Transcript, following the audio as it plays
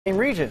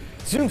Region.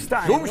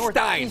 Zoomstein,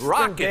 Northeastern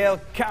rocking.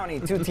 Dale County.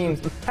 Two teams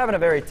having a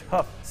very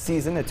tough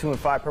season. The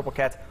 2-5 Purple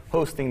Cats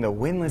hosting the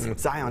winless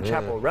Zion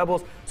Chapel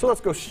Rebels. So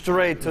let's go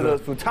straight to the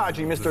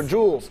Futaji, Mr.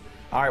 Jules.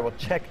 All right, well,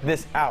 check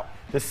this out.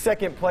 The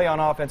second play on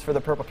offense for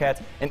the Purple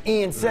Cats, and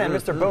Ian Sen,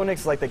 Mr. Bo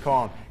Nix, like they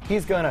call him.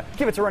 He's going to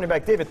give it to running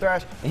back David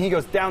Thrash, and he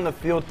goes down the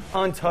field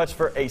untouched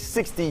for a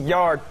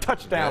 60-yard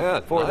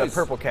touchdown for the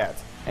Purple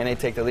Cats. And they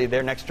take the lead.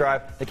 Their next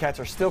drive, the Cats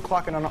are still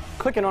clicking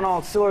on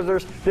all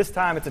cylinders. This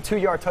time, it's a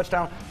 2-yard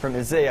touchdown from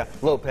Isaiah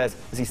Lopez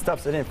as he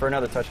stuffs it in for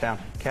another touchdown.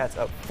 Cats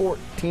up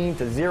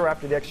 14-0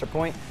 after the extra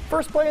point.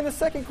 First play in the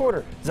second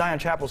quarter, Zion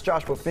Chapel's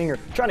Joshua Finger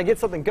trying to get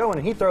something going,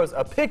 and he throws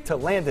a pick to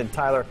Landon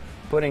Tyler,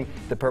 putting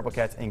the Purple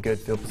Cats in good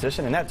field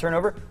position. And that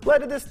turnover led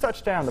to this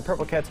touchdown. The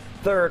Purple Cats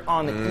third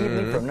on the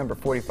evening from number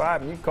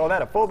 45. And you can call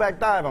that a fullback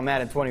dive on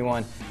Madden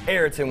 21.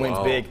 Ariton wins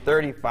big,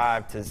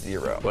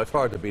 35-0. Well, it's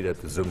hard to beat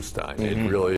at the Zoomstein. It really